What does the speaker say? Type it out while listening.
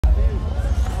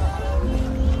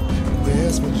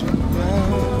just what you got.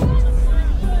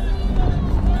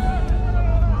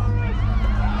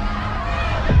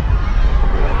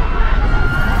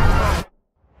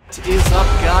 What is up,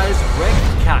 guys?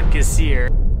 Red Cactus here.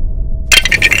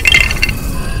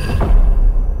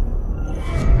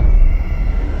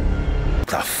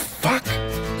 The fuck?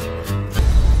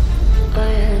 I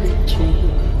had a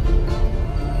dream.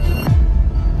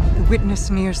 The witness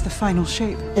nears the final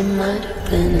shape. It might have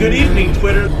been. Good evening,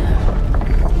 Twitter.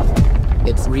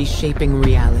 It's reshaping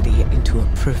reality into a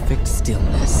perfect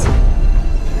stillness.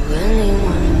 Really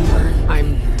one night.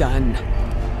 I'm done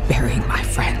burying my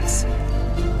friends.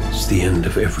 It's the end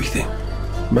of everything.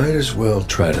 Might as well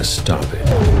try to stop it.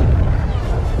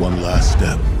 One last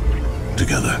step.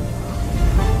 Together.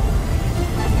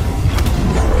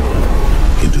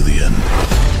 Into the end.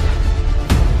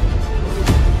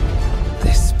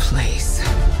 This place.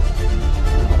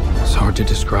 It's hard to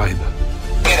describe.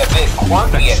 Get a bit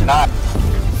quirky at night.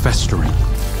 Festering.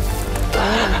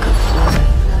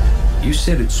 You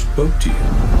said it spoke to you.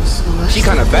 She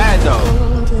kinda bad though.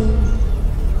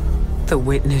 The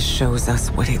witness shows us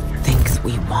what it thinks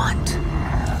we want.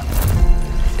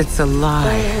 It's a lie.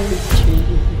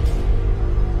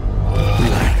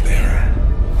 Light bearer.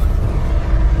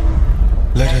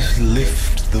 Let us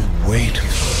lift the weight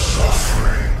of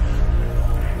suffering.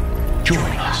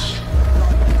 Join us.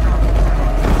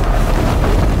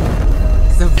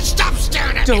 So Stop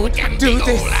staring at me don't with them do big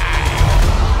this. old eyes.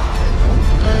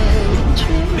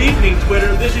 Good evening,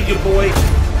 Twitter. This is your boy.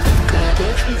 Got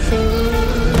everything.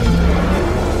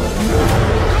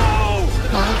 All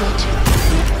what you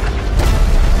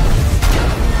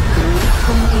and if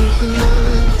I'm being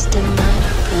honest, it might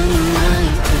have been a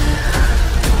nightmare.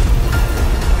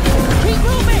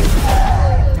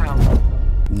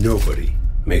 Nobody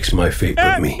makes my fate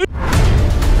but me.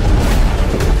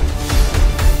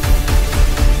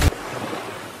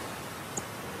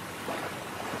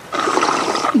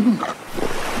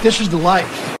 This is the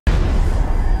life.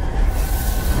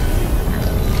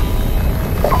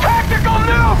 Tactical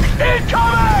nuke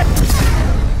incoming!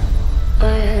 I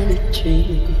had a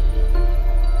dream.